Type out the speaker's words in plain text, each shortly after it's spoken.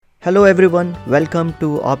Hello everyone, welcome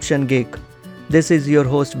to Option Gig. This is your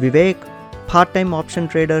host Vivek, part-time option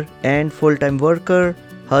trader and full-time worker,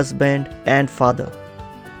 husband and father.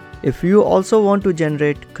 If you also want to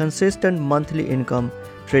generate consistent monthly income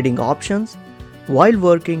trading options while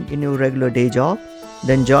working in your regular day job,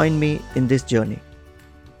 then join me in this journey.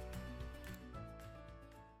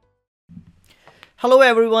 Hello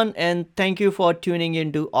everyone and thank you for tuning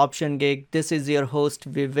into Option Gig. This is your host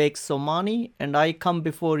Vivek Somani and I come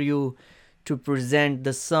before you to present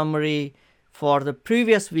the summary for the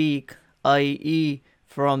previous week, i.e.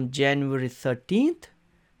 from January 13th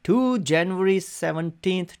to January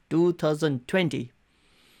 17th, 2020.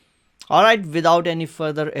 Alright, without any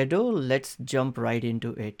further ado, let's jump right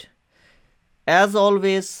into it. As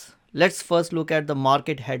always, let's first look at the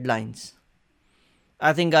market headlines.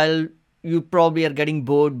 I think you probably are getting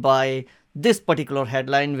bored by this particular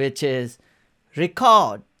headline, which is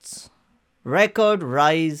record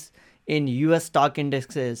rise in US stock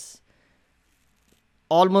indexes.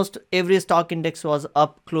 Almost every stock index was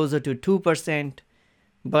up closer to 2%,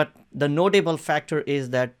 but the notable factor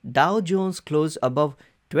is that Dow Jones closed above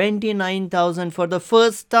 29,000 for the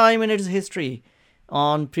first time in its history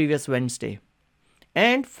on previous Wednesday.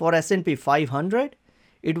 And for S&P 500,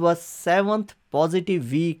 it was 7th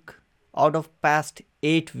positive week out of past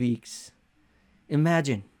 8 weeks.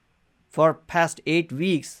 Imagine, for past 8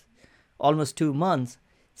 weeks, almost 2 months,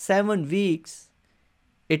 7 weeks,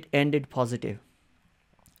 it ended positive.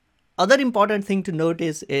 Other important thing to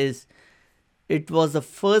notice is it was the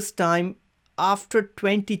first time after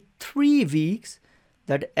 23 weeks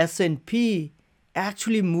that S&P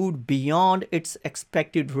actually moved beyond its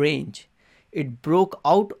expected range. It broke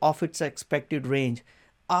out of its expected range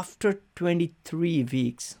after 23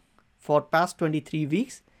 weeks. For past 23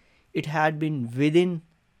 weeks, it had been within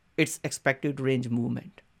its expected range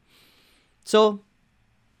movement. So,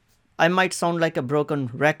 I might sound like a broken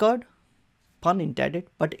record, pun intended,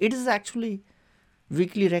 but it is actually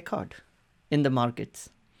weekly record in the markets.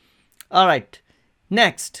 Alright,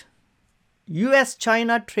 next,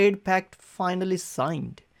 US-China trade pact finally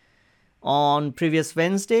signed. On previous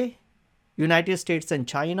Wednesday, United States and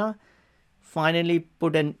China finally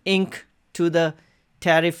put an ink to the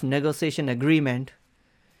tariff negotiation agreement.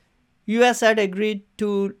 US had agreed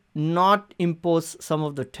to not impose some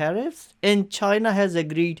of the tariffs and China has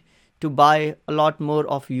agreed to buy a lot more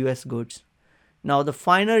of US goods. Now the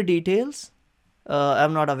finer details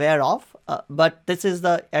I'm not aware of, but this is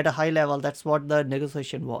at a high level, that's what the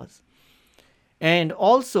negotiation was. And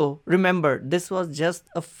also remember, this was just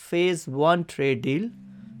a phase 1 trade deal,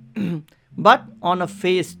 but on a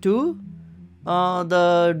phase 2,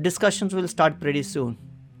 the discussions will start pretty soon.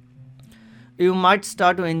 You might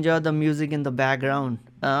start to enjoy the music in the background.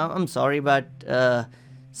 I'm sorry, but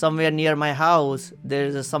somewhere near my house,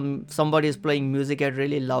 there's somebody is playing music at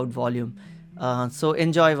really loud volume. So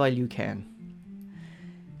enjoy while you can.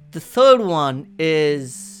 The third one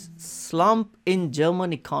is slump in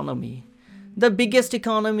German economy. The biggest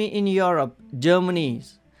economy in Europe,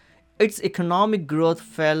 Germany's, its economic growth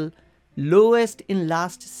fell lowest in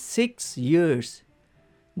last 6 years.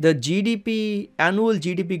 The annual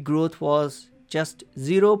GDP growth was just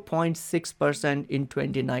 0.6% in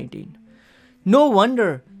 2019. No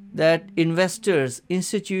wonder that investors,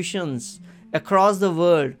 institutions across the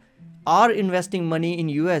world are investing money in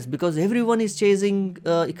US because everyone is chasing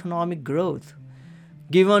economic growth.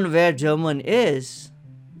 Given where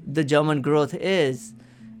the German growth is,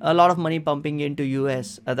 a lot of money pumping into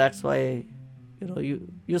US. That's why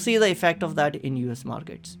you see the effect of that in US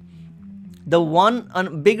markets. The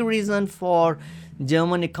one big reason for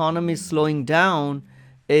German economy slowing down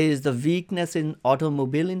is the weakness in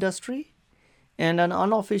automobile industry. And an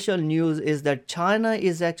unofficial news is that China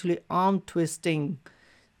is actually arm twisting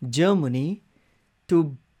Germany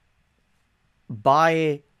to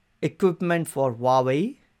buy equipment for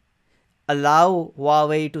Huawei, allow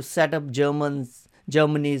Huawei to set up Germany's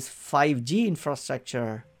 5G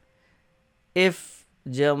infrastructure if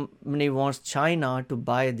Germany wants China to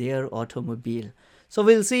buy their automobile. So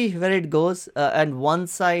we'll see where it goes. And one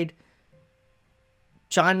side,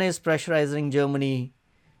 China is pressurizing Germany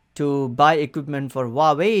to buy equipment for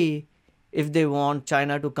Huawei if they want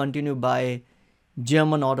China to continue buy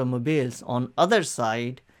German automobiles. On other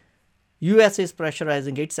side, US is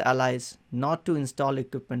pressurizing its allies not to install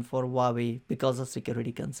equipment for Huawei because of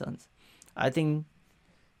security concerns. I think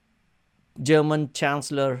German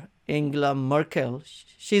Chancellor Angela Merkel,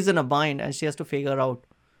 she's in a bind and she has to figure out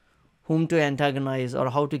whom to antagonize or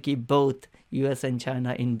how to keep both US and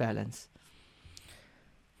China in balance.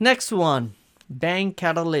 Next one, bank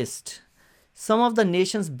catalyst. Some of the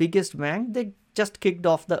nation's biggest banks, just kicked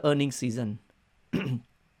off the earnings season.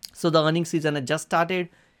 So the earnings season has just started.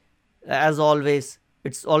 As always,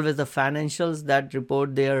 it's always the financials that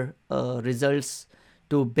report their results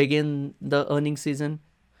to begin the earnings season.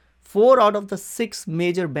 4 out of the 6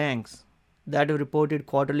 major banks that have reported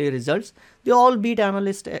quarterly results, they all beat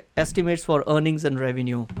analyst estimates for earnings and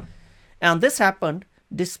revenue. And this happened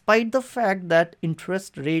despite the fact that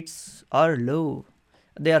interest rates are low.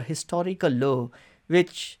 They are historical low,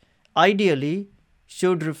 which ideally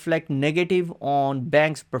should reflect negative on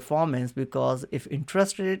banks' performance, because if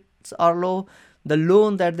interest rates are low, the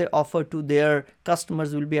loan that they offer to their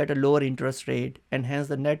customers will be at a lower interest rate, and hence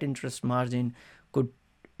the net interest margin could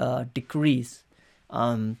decrease.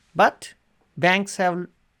 But banks have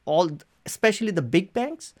especially the big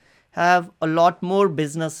banks, have a lot more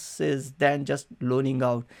businesses than just loaning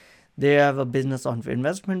out. They have a business on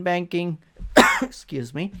investment banking,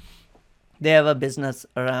 excuse me. They have a business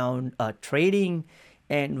around trading,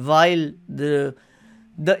 and while the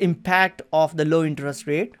impact of the low interest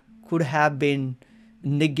rate could have been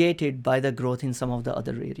negated by the growth in some of the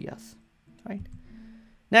other areas, right?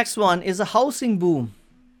 Next one is a housing boom.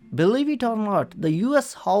 Believe it or not, the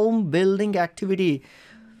US home building activity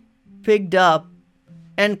picked up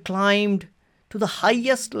and climbed to the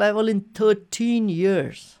highest level in 13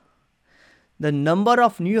 years. The number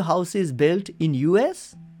of new houses built in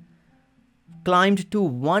US climbed to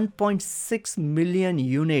 1.6 million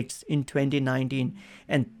units in 2019,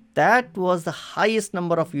 and that was the highest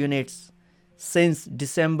number of units since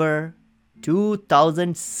December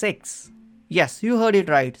 2006. Yes, you heard it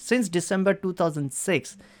right. Since December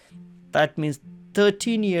 2006. That means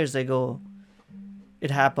 13 years ago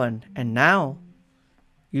it happened, and now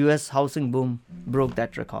US housing boom broke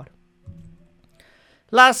that record.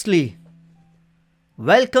 Lastly,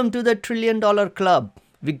 welcome to the $1 trillion club.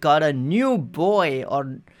 We got a new boy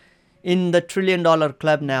in the $1 trillion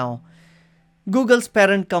club now. Google's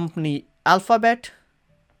parent company Alphabet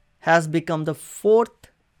has become the 4th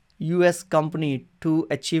US company to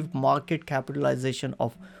achieve market capitalization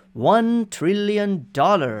of $1 trillion.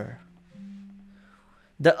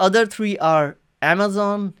 The other 3 are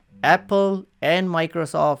Amazon, Apple, and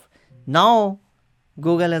Microsoft. Now,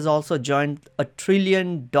 Google has also joined a $1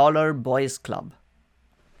 trillion boys club.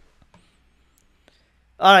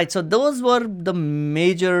 Alright, so those were the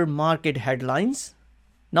major market headlines.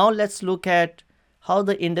 Now let's look at how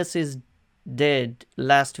the indices did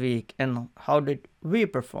last week and how did we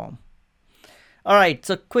perform. Alright,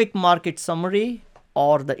 so quick market summary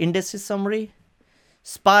or the indices summary.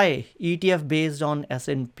 SPY ETF based on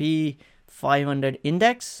S&P 500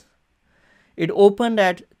 index. It opened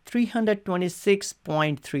at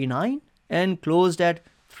 326.39 and closed at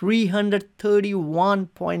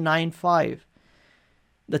 331.95.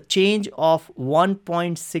 The change of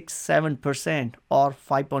 1.67% or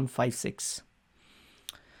 5.56.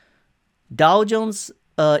 Dow Jones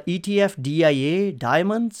ETF DIA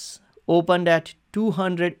Diamonds opened at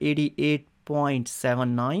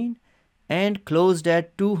 288.79 and closed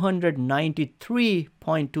at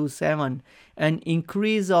 293.27, an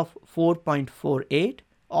increase of 4.48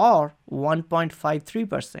 or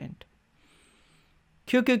 1.53%.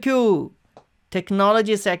 QQQ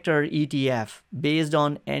Technology Sector ETF based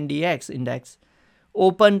on NDX index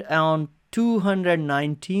opened on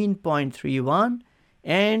 219.31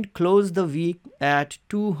 and closed the week at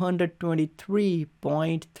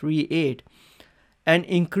 223.38, an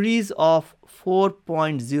increase of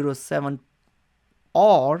 4.07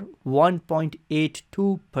 or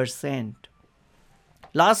 1.82%.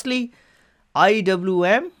 Lastly,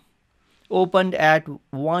 IWM opened at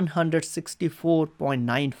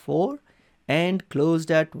 164.94 and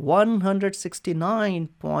closed at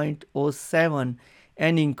 169.07,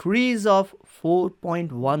 an increase of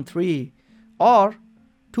 4.13 or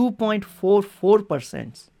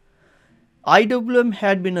 2.44%. IWM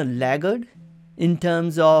had been a laggard in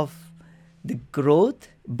terms of the growth,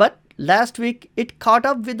 but last week it caught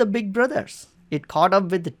up with the big brothers. It caught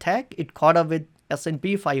up with the tech, it caught up with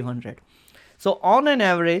S&P 500. So on an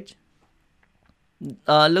average,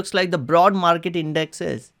 looks like the broad market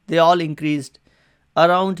indexes, they all increased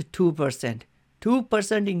around 2%.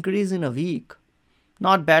 2% increase in a week.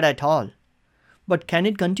 Not bad at all. But can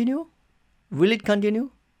it continue? Will it continue?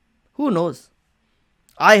 Who knows?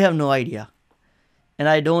 I have no idea. And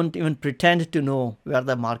I don't even pretend to know where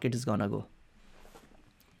the market is gonna go.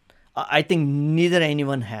 I think neither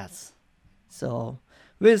anyone has. So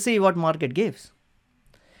we'll see what market gives.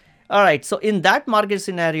 Alright, so in that market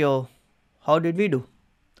scenario, how did we do?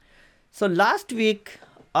 So last week,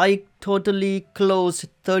 I totally closed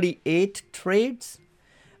 38 trades.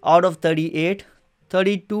 Out of 38,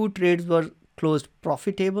 32 trades were closed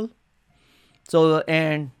profitable. So,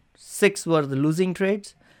 and 6 were the losing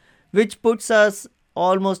trades, which puts us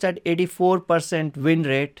almost at 84% win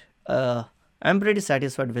rate. I'm pretty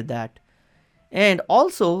satisfied with that. And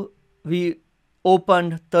also, we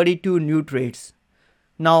opened 32 new trades.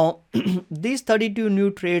 Now, these 32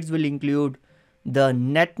 new trades will include the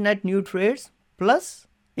net new trades plus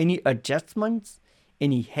any adjustments,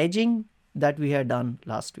 any hedging that we had done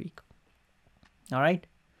last week. All right.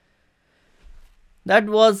 That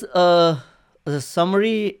was a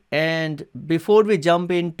summary. And before we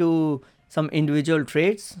jump into some individual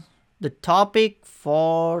trades, the topic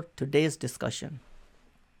for today's discussion.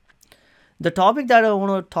 The topic that I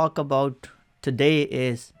want to talk about today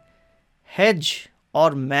is hedge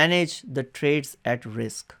or manage the trades at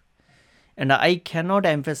risk. And I cannot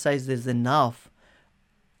emphasize this enough,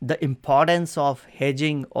 the importance of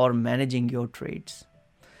hedging or managing your trades.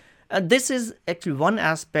 This is actually one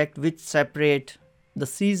aspect which separates the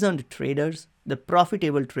seasoned traders, the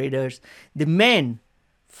profitable traders, the men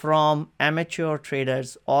from amateur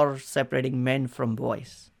traders, or separating men from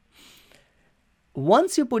boys.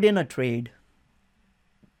 Once you put in a trade,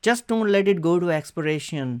 just don't let it go to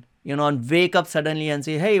expiration, and wake up suddenly and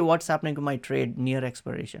say, hey, what's happening to my trade near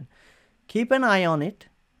expiration? Keep an eye on it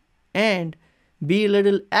and be a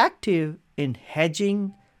little active in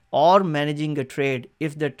hedging or managing a trade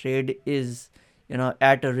if the trade is,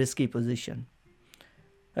 at a risky position.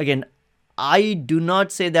 Again, I do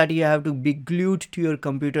not say that you have to be glued to your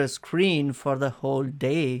computer screen for the whole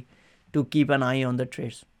day to keep an eye on the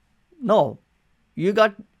trades. No, you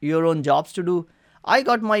got your own jobs to do. I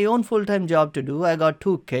got my own full-time job to do. I got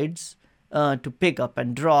 2 kids to pick up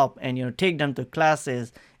and drop and take them to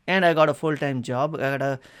classes. And I got a full-time job. I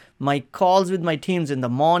got my calls with my teams in the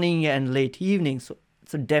morning and late evening. So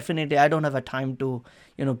definitely I don't have a time to,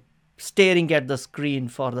 staring at the screen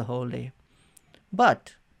for the whole day.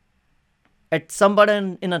 But at some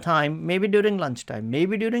point in a time, maybe during lunchtime,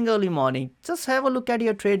 maybe during early morning, just have a look at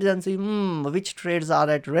your trades and see which trades are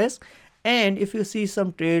at risk. And if you see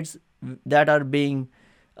some trades that are being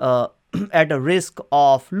at a risk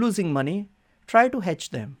of losing money, try to hedge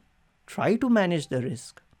them. Try to manage the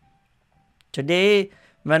risk. Today,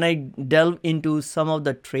 when I delve into some of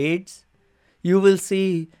the trades, you will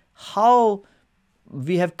see how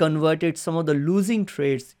we have converted some of the losing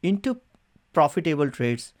trades into profitable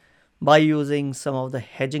trades by using some of the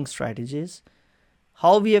hedging strategies.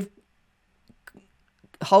 How we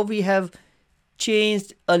have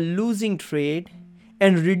changed a losing trade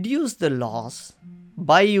and reduced the loss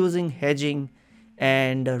by using hedging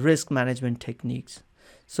and risk management techniques.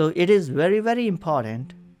 So it is very, very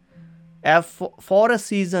important for a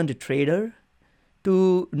seasoned trader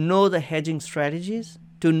to know the hedging strategies,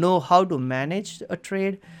 to know how to manage a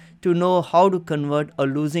trade, to know how to convert a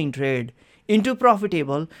losing trade into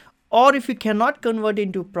profitable, or if you cannot convert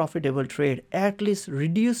into profitable trade, at least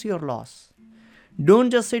reduce your loss.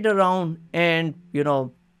 Don't just sit around and,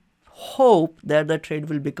 hope that the trade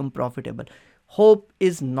will become profitable. Hope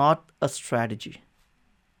is not a strategy.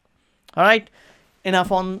 All right.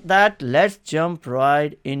 Enough on that. Let's jump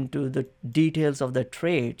right into the details of the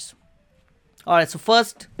trades. All right. So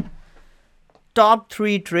first, top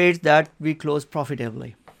 3 trades that we closed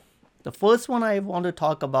profitably. The first one I want to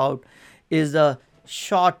talk about is the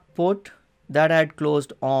short put that I had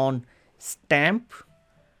closed on Stamp,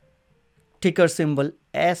 ticker symbol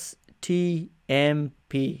STMP.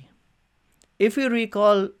 If you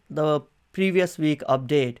recall the previous week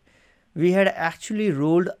update, we had actually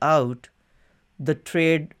rolled out the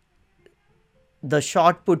trade, the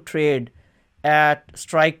short put trade at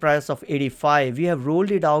strike price of 85. We have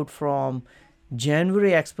rolled it out from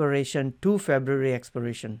January expiration to February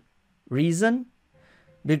expiration. Reason?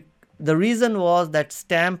 The reason was that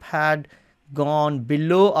Stamp had gone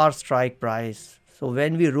below our strike price. So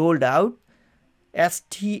when we rolled out,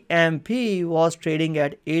 STMP was trading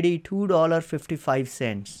at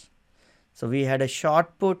 $82.55. So we had a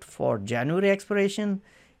short put for January expiration.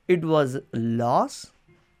 It was loss.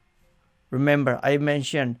 Remember, I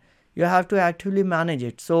mentioned you have to actively manage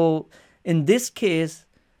it. So in this case,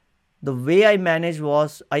 the way I managed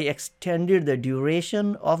was I extended the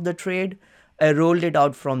duration of the trade. I rolled it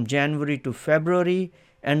out from January to February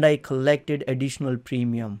and I collected additional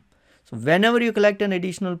premium. So whenever you collect an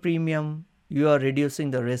additional premium, you are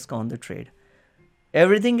reducing the risk on the trade.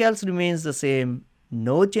 Everything else remains the same.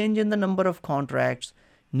 No change in the number of contracts,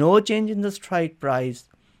 no change in the strike price.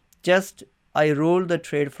 Just I rolled the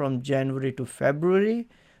trade from January to February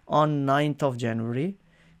on 9th of January,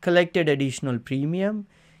 collected additional premium,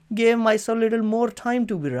 gave myself a little more time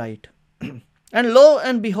to be right. And lo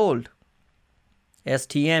and behold,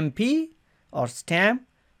 STMP or stamp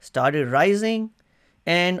started rising,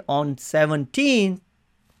 and on 17th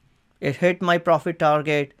it hit my profit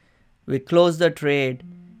target. We closed the trade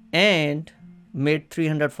and made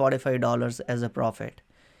 $345 as a profit.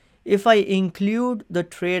 If I include the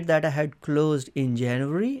trade that I had closed in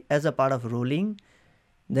January as a part of rolling,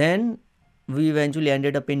 then we eventually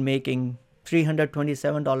ended up in making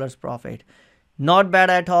 $327 profit. Not bad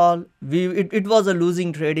at all. It was a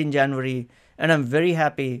losing trade in January, and I'm very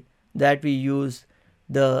happy that we used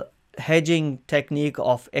the hedging technique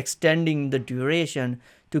of extending the duration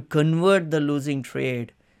to convert the losing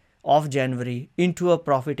trade of January into a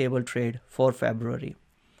profitable trade for February.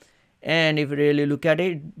 And if you really look at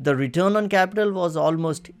it, the return on capital was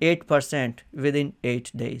almost 8% within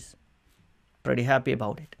 8 days. Pretty happy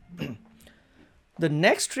about it. The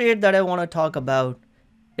next trade that I want to talk about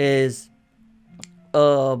is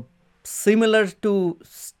similar to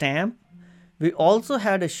stamp. We also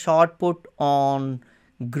had a short put on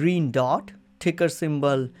Green Dot, ticker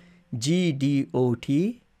symbol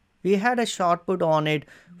GDOT. We had a short put on it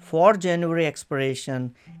for January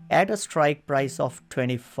expiration at a strike price of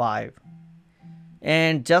 25.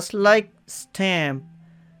 And just like stamp,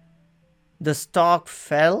 the stock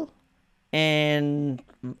fell and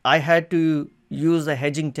I had to use a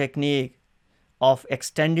hedging technique of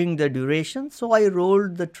extending the duration. So I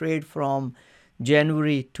rolled the trade from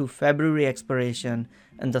January to February expiration,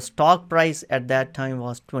 and the stock price at that time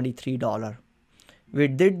was $23. We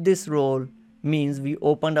did this roll, means we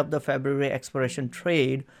opened up the February expiration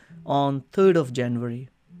trade on 3rd of January,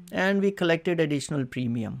 and we collected additional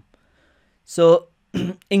premium. So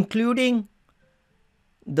including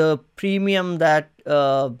the premium that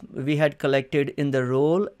we had collected in the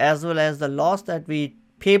roll, as well as the loss that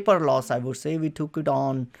paper loss, I would say, we took it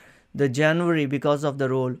on the January because of the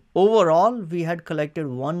roll. Overall, we had collected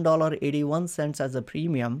 $1.81 as a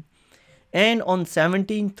premium. And on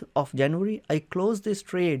 17th of January, I closed this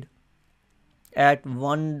trade at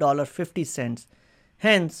 $1.50,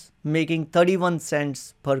 hence making 31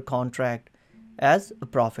 cents per contract as a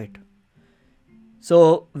profit.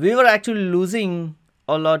 So we were actually losing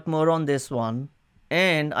a lot more on this one,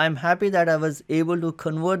 and I'm happy that I was able to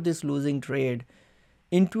convert this losing trade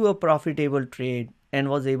into a profitable trade and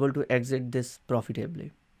was able to exit this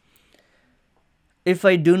profitably. If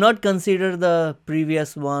I do not consider the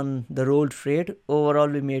previous one, the roll trade, overall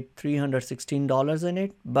we made $316 in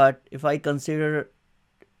it. But if I consider,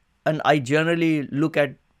 and I generally look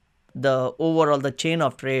at the overall, the chain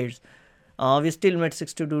of trades, we still made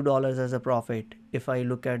 $62 as a profit if I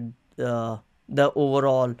look at the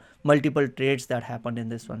overall multiple trades that happened in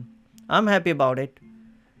this one. I'm happy about it.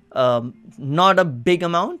 Not a big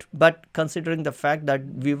amount, but considering the fact that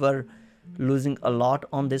we were losing a lot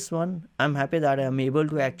on this one, I'm happy that I'm able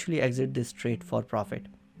to actually exit this trade for profit.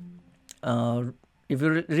 If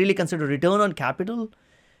you really consider return on capital,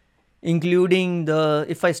 including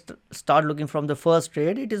if I start looking from the first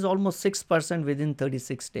trade, it is almost 6% within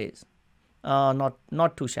 36 days.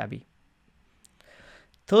 Not too shabby.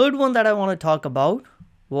 Third one that I want to talk about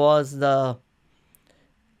was the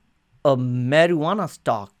marijuana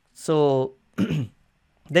stock. So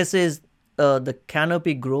this is the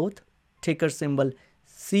Canopy Growth, ticker symbol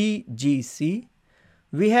CGC.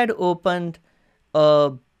 We had opened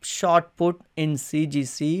a short put in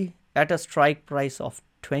CGC at a strike price of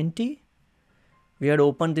 20. We had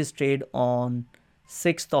opened this trade on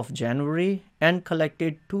 6th of January and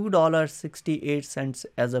collected $2.68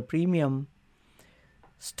 as a premium.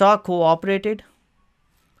 Stock cooperated.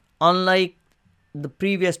 Unlike the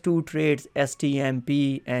previous two trades,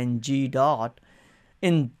 STMP and G dot,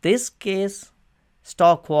 in this case,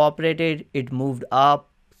 stock cooperated, it moved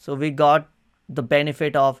up. So we got the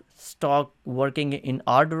benefit of stock working in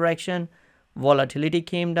our direction. Volatility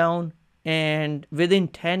came down, and within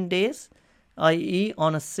 10 days, i.e.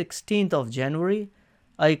 on a 16th of January,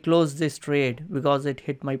 I closed this trade because it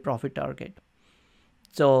hit my profit target.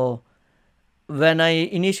 So when I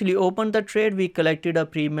initially opened the trade, we collected a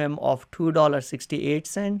premium of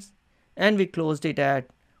 $2.68 and we closed it at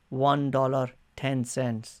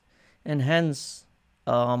 $1.10. And hence,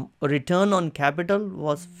 return on capital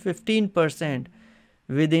was 15%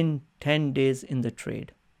 within 10 days in the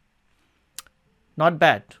trade. Not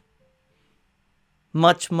bad.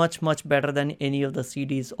 Much better than any of the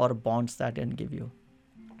CDs or bonds that can give you.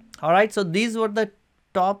 All right, so these were the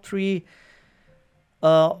top 3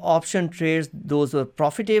 option trades. Those were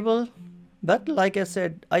profitable, but like I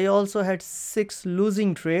said, I also had 6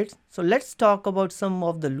 losing trades. So let's talk about some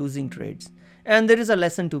of the losing trades, and there is a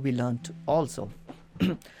lesson to be learned also.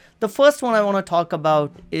 The first one I want to talk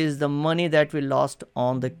about is the money that we lost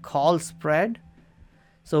on the call spread.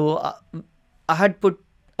 So I had put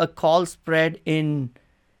a call spread in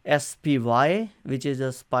SPY, which is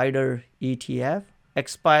a spider ETF,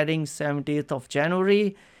 expiring 17th of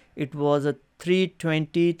January. It was a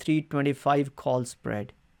 320, 325 call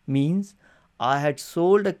spread. Means I had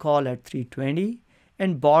sold a call at 320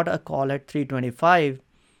 and bought a call at 325.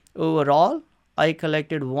 Overall, I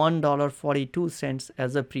collected $1.42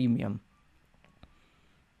 as a premium.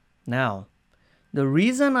 Now, the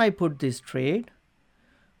reason I put this trade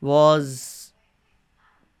was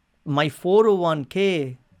my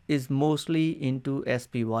 401k is mostly into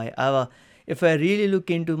SPY. If I really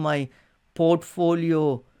look into my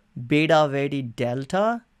portfolio beta weighted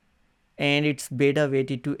delta and it's beta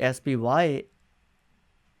weighted to SPY,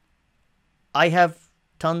 I have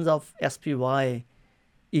tons of SPY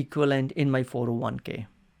equivalent in my 401k.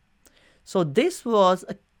 So this was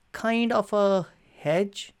a kind of a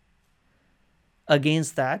hedge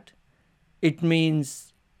against that. It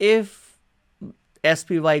means if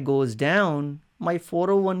SPY goes down, my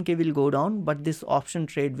 401k will go down, but this option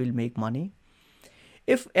trade will make money.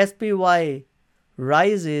 If SPY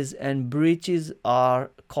rises and breaches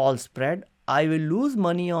our call spread, I will lose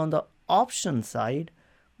money on the option side,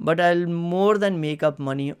 but I'll more than make up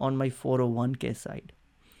money on my 401k side.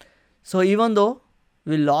 So even though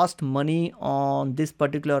we lost money on this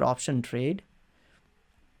particular option trade,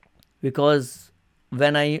 because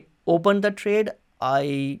when I opened the trade,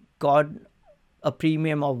 I got a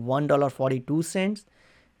premium of $1.42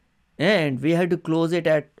 and we had to close it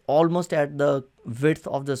at almost at the width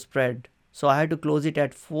of the spread. So I had to close it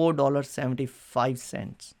at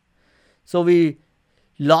 $4.75. So we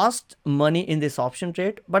lost money in this option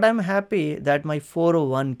trade, but I'm happy that my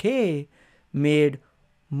 401k made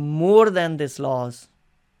more than this loss,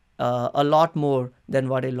 a lot more than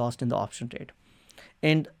what I lost in the option trade.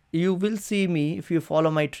 And you will see me, if you follow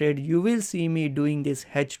my trade, you will see me doing these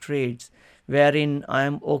hedge trades wherein I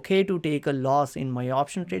am okay to take a loss in my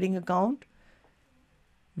option trading account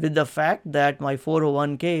with the fact that my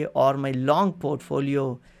 401k or my long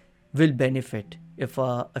portfolio will benefit if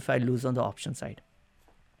I lose on the option side.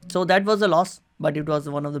 So that was a loss, but it was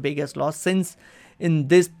one of the biggest loss, since in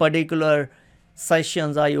this particular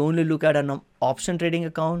sessions I only look at an option trading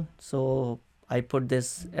account. So I put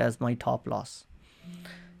this as my top loss.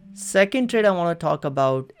 Second trade I want to talk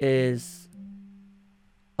about is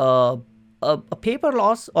a paper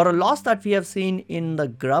loss, or a loss that we have seen in the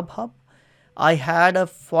Grubhub. I had a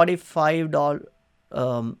 $45,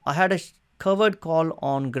 I had a covered call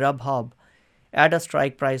on Grubhub at a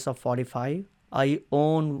strike price of 45. I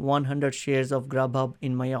own 100 shares of Grubhub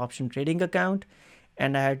in my option trading account,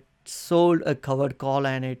 and I had sold a covered call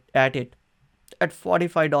at it at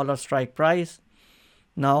 $45 strike price.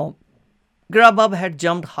 Now, Grubhub had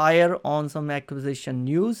jumped higher on some acquisition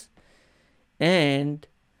news, and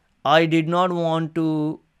I did not want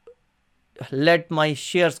to let my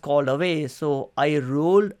shares called away, so I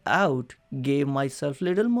rolled out, gave myself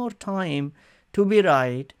little more time to be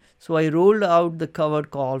right. So I rolled out the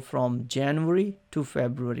covered call from January to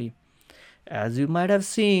February. As you might have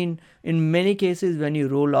seen, in many cases when you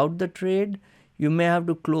roll out the trade, you may have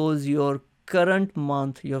to close your current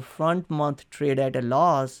month, your front month trade at a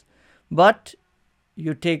loss, but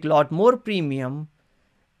you take a lot more premium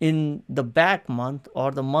in the back month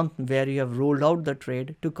or the month where you have rolled out the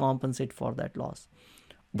trade to compensate for that loss.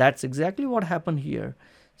 That's exactly what happened here.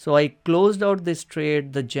 So I closed out this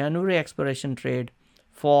trade, the January expiration trade,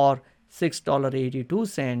 for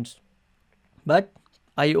 $6.82, but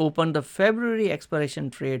I opened the February expiration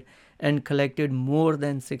trade and collected more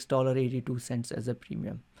than $6.82 as a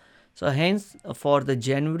premium. So hence, for the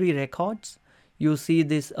January records, you see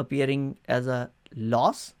this appearing as a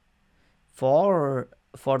loss for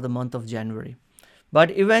the month of January.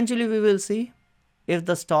 But eventually we will see if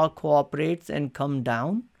the stock cooperates and come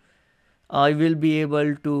down. I will be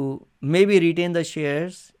able to maybe retain the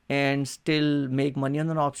shares and still make money on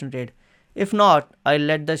an option trade. If not, I'll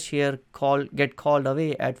let the share get called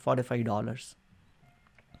away at $45.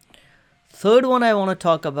 Third one I want to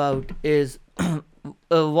talk about is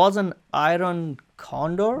was an iron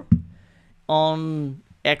condor on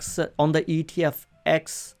the ETF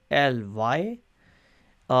XLY.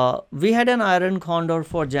 We had an iron condor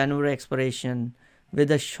for January expiration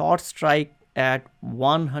with a short strike at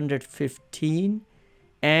 115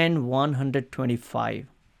 and 125.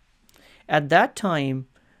 At that time,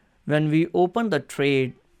 when we opened the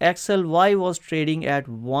trade, XLY was trading at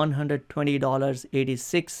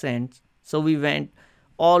 $120.86. So we went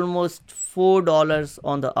almost $4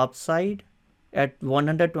 on the upside at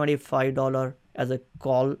 $125 as a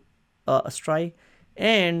call strike,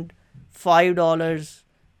 and $5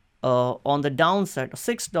 on the downside,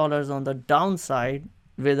 $6 on the downside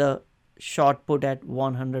with a short put at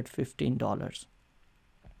 $115.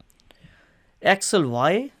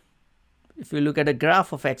 XLY, if you look at a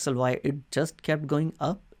graph of XLY, it just kept going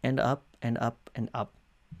up and up and up and up.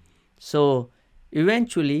 So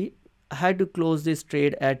eventually I had to close this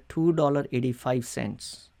trade at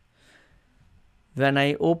 $2.85. When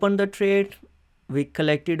I opened the trade, we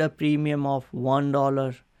collected a premium of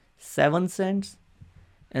 $1.07,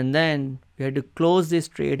 and then we had to close this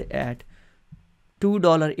trade at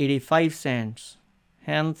 $2.85,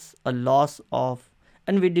 hence a loss of,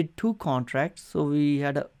 and we did 2 contracts, so we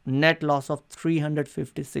had a net loss of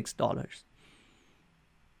 $356.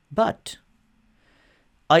 But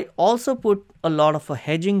I also put a lot of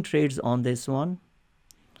hedging trades on this one.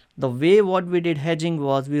 The way what we did hedging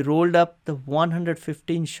was we rolled up the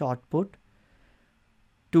 115 short put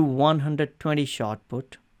to 120 short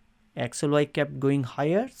put. XLY kept going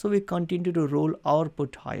higher, so we continued to roll our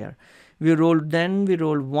put higher. We rolled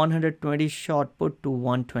 120 short put to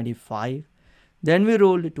 125. Then we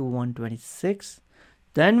rolled it to 126.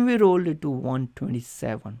 Then we rolled it to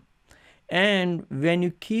 127. And when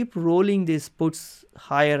you keep rolling these puts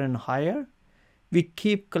higher and higher, we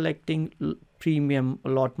keep collecting premium, a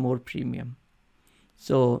lot more premium.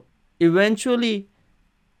 So eventually,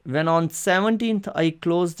 when on 17th I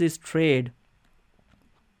closed this trade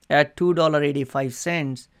at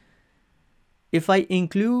 $2.85, if I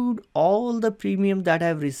include all the premium that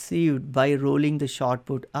I've received by rolling the short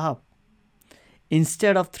put up,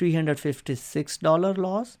 instead of $356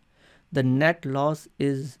 loss, the net loss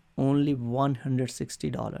is only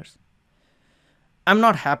 $160. I'm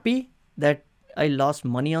not happy that I lost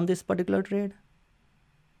money on this particular trade,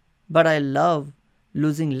 but I love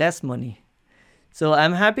losing less money. So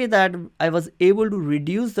I'm happy that I was able to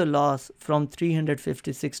reduce the loss from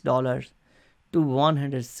 $356 to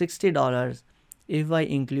 $160 if I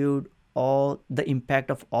include all the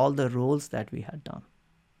impact of all the rolls that we had done.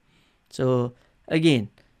 So again,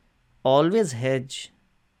 always hedge.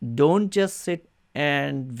 Don't just sit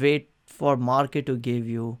and wait for market to give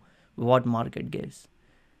you what market gives.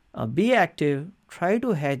 Be active, try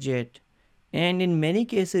to hedge it, and in many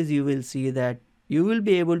cases you will see that you will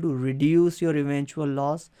be able to reduce your eventual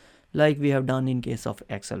loss like we have done in case of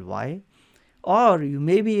XLY, or you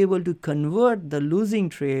may be able to convert the losing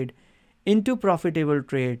trade into profitable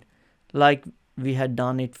trade like we had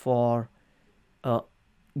done it for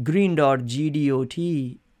Green Dot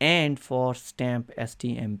GDOT and for Stamp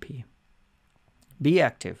STMP. Be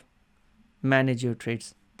active, manage your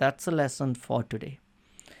trades. That's a lesson for today.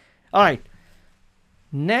 All right.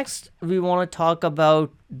 Next, we want to talk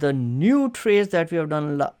about the new trades that we have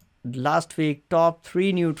done last week. Top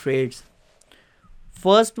 3 new trades.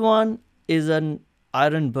 First one is an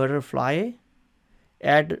iron butterfly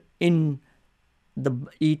in the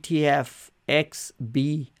ETF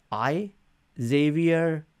XBI,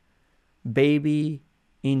 Xavier Baby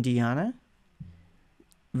Indiana,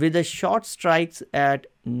 with the short strikes at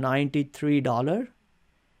 $93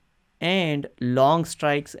 and long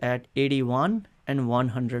strikes at 81 and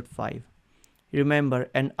 105. Remember,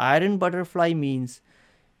 an iron butterfly means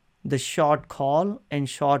the short call and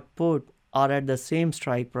short put are at the same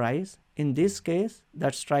strike price. In this case,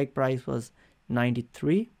 that strike price was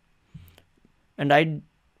 93, and I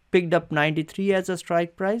picked up 93 as a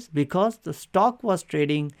strike price because the stock was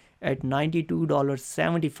trading at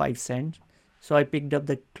 $92.75. So I picked up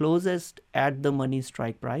the closest at the money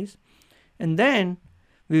strike price. And then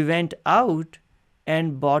we went out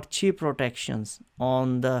and bought cheap protections.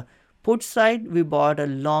 On the put side, we bought a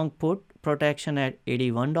long put protection at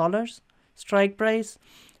 $81 strike price.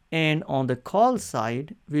 And on the call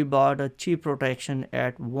side, we bought a cheap protection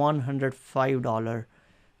at $105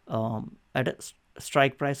 at a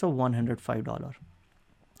strike price of $105.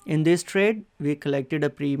 In this trade, we collected a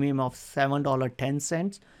premium of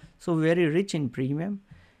 $7.10, so very rich in premium.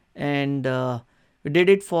 And we did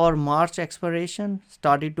it for March expiration,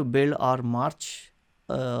 started to build our March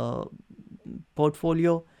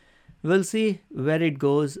portfolio. We'll see where it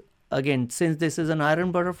goes. Again, since this is an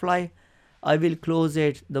iron butterfly, I will close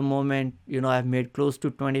it the moment, I've made close to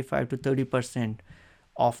 25 to 30%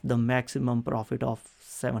 of the maximum profit of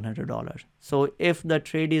 $700. So if the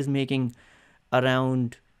trade is making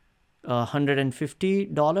around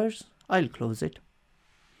 $150, I'll close it.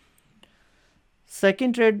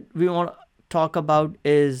 Second trade we want to talk about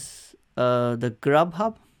is the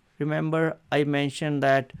Grubhub. Remember, I mentioned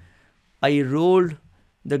that I rolled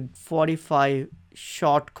the 45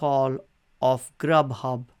 short call of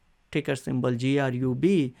Grubhub, ticker symbol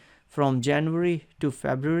GRUB, from January to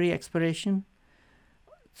February expiration.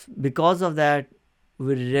 Because of that,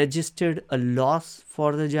 we registered a loss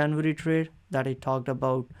for the January trade that I talked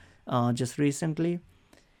about just recently,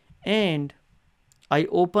 and I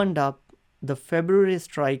opened up the February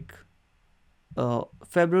strike,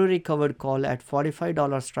 February covered call at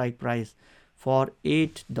 $45 strike price for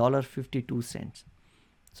 $8.52.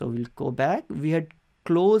 So we'll go back. We had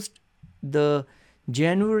closed the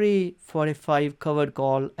January 45 covered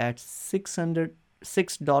call at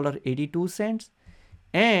 $6.82,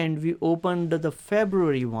 and we opened the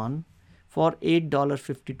February one for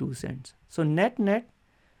 $8.52. So net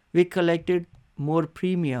we collected more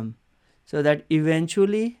premium, so that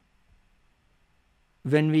eventually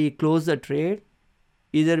when we close the trade,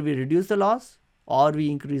 either we reduce the loss or we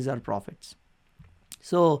increase our profits.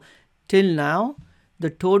 So till now, the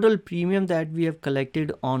total premium that we have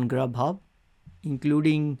collected on Grubhub,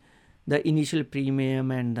 including the initial premium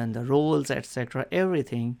and then the rolls, etc.,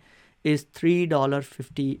 everything, is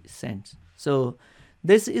 $3.50. So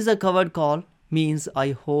this is a covered call, means I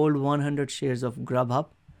hold 100 shares of Grubhub,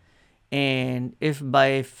 and if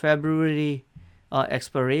by February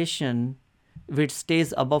expiration, if it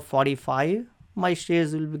stays above 45, my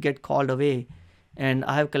shares will get called away, and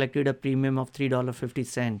I have collected a premium of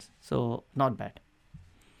 $3.50. So not bad.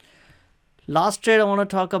 Last trade I want to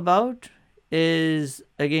talk about is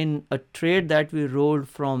again a trade that we rolled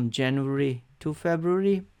from January to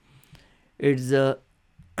February. It's a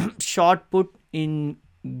short put in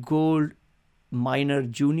Gold Miner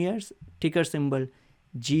Juniors, ticker symbol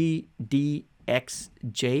GDXJ.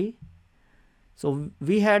 So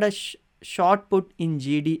we had a short put in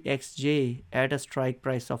GDXJ at a strike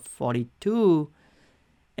price of 42,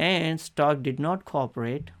 and stock did not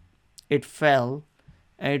cooperate. It fell,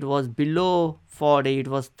 and it was below 40. It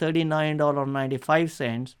was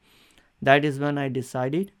 $39.95. That is when I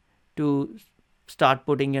decided to start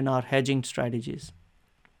putting in our hedging strategies.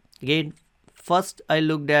 Again, first I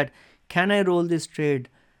looked at, can I roll this trade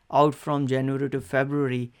out from January to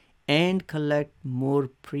February and collect more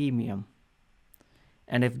premium?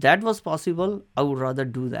 And if that was possible, I would rather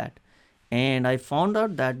do that. And I found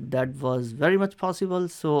out that that was very much possible.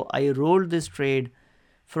 So I rolled this trade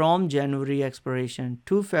from January expiration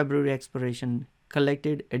to February expiration,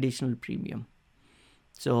 collected additional premium.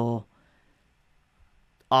 So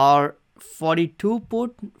our 42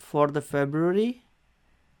 put for the February,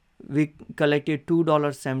 we collected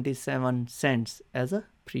 $2.77 as a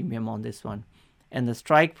premium on this one. And the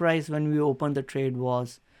strike price when we opened the trade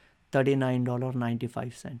was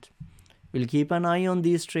 $39.95. We'll keep an eye on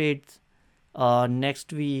these trades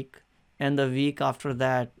next week, and the week after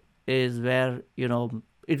that is where,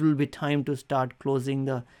 it will be time to start closing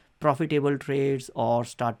the profitable trades or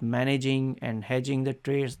start managing and hedging the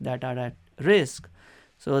trades that are at risk,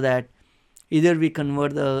 so that either we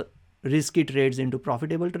convert the risky trades into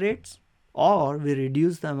profitable trades or we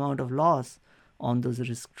reduce the amount of loss on those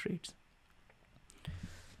risk trades.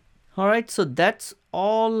 All right, so that's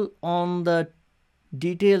all on the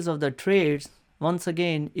details of the trades. Once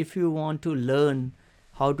again, if you want to learn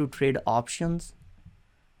how to trade options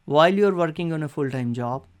while you're working on a full-time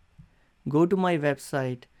job, go to my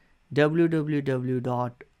website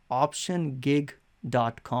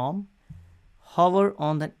www.optiongig.com, hover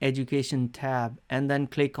on the education tab, and then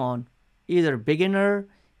click on either beginner,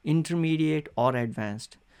 intermediate, or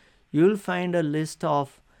advanced. You'll find a list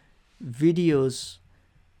of videos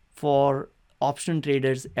for option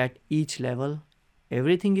traders at each level.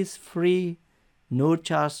 Everything is free, no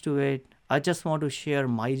charge to it. I just want to share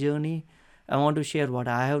my journey. I want to share what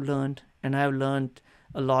I have learned, and I have learned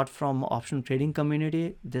a lot from option trading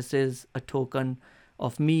community. This is a token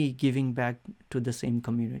of me giving back to the same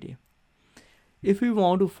community. If you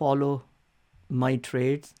want to follow my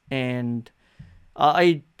trades, and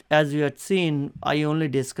as you had seen, I only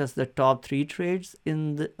discussed the top 3 trades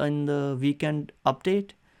in the weekend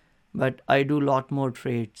update, but I do a lot more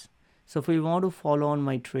trades. So if you want to follow on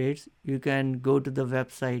my trades, you can go to the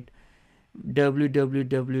website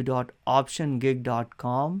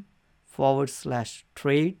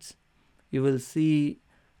www.optiongig.com/trades. You will see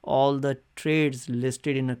all the trades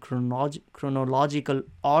listed in a chronological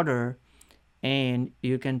order, and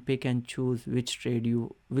you can pick and choose which day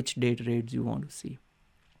trades you want to see.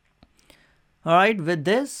 All right, with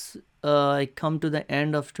this, I come to the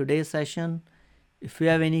end of today's session. If you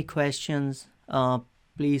have any questions,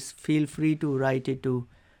 please feel free to write it to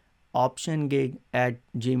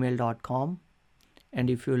optiongig@gmail.com. And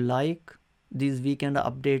if you like these weekend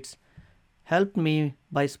updates, help me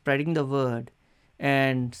by spreading the word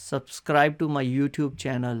and subscribe to my YouTube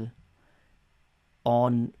channel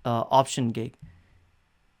on OptionGig.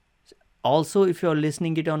 Also, if you're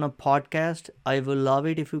listening it on a podcast, I will love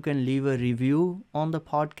it if you can leave a review on the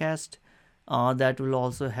podcast. That will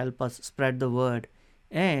also help us spread the word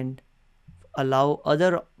and allow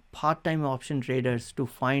other part-time option traders to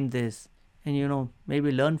find this and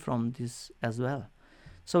maybe learn from this as well.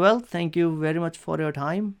 So well, thank you very much for your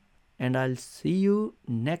time, and I'll see you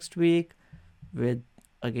next week with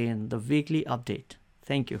again the weekly update.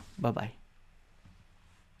 Thank you. Bye bye.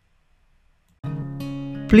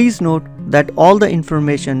 Please note that all the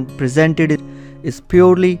information presented is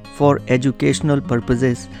purely for educational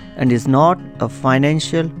purposes and is not a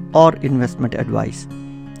financial or investment advice.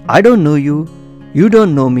 I don't know you, you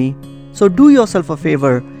don't know me, so do yourself a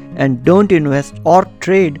favor and don't invest or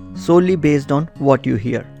trade solely based on what you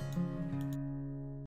hear.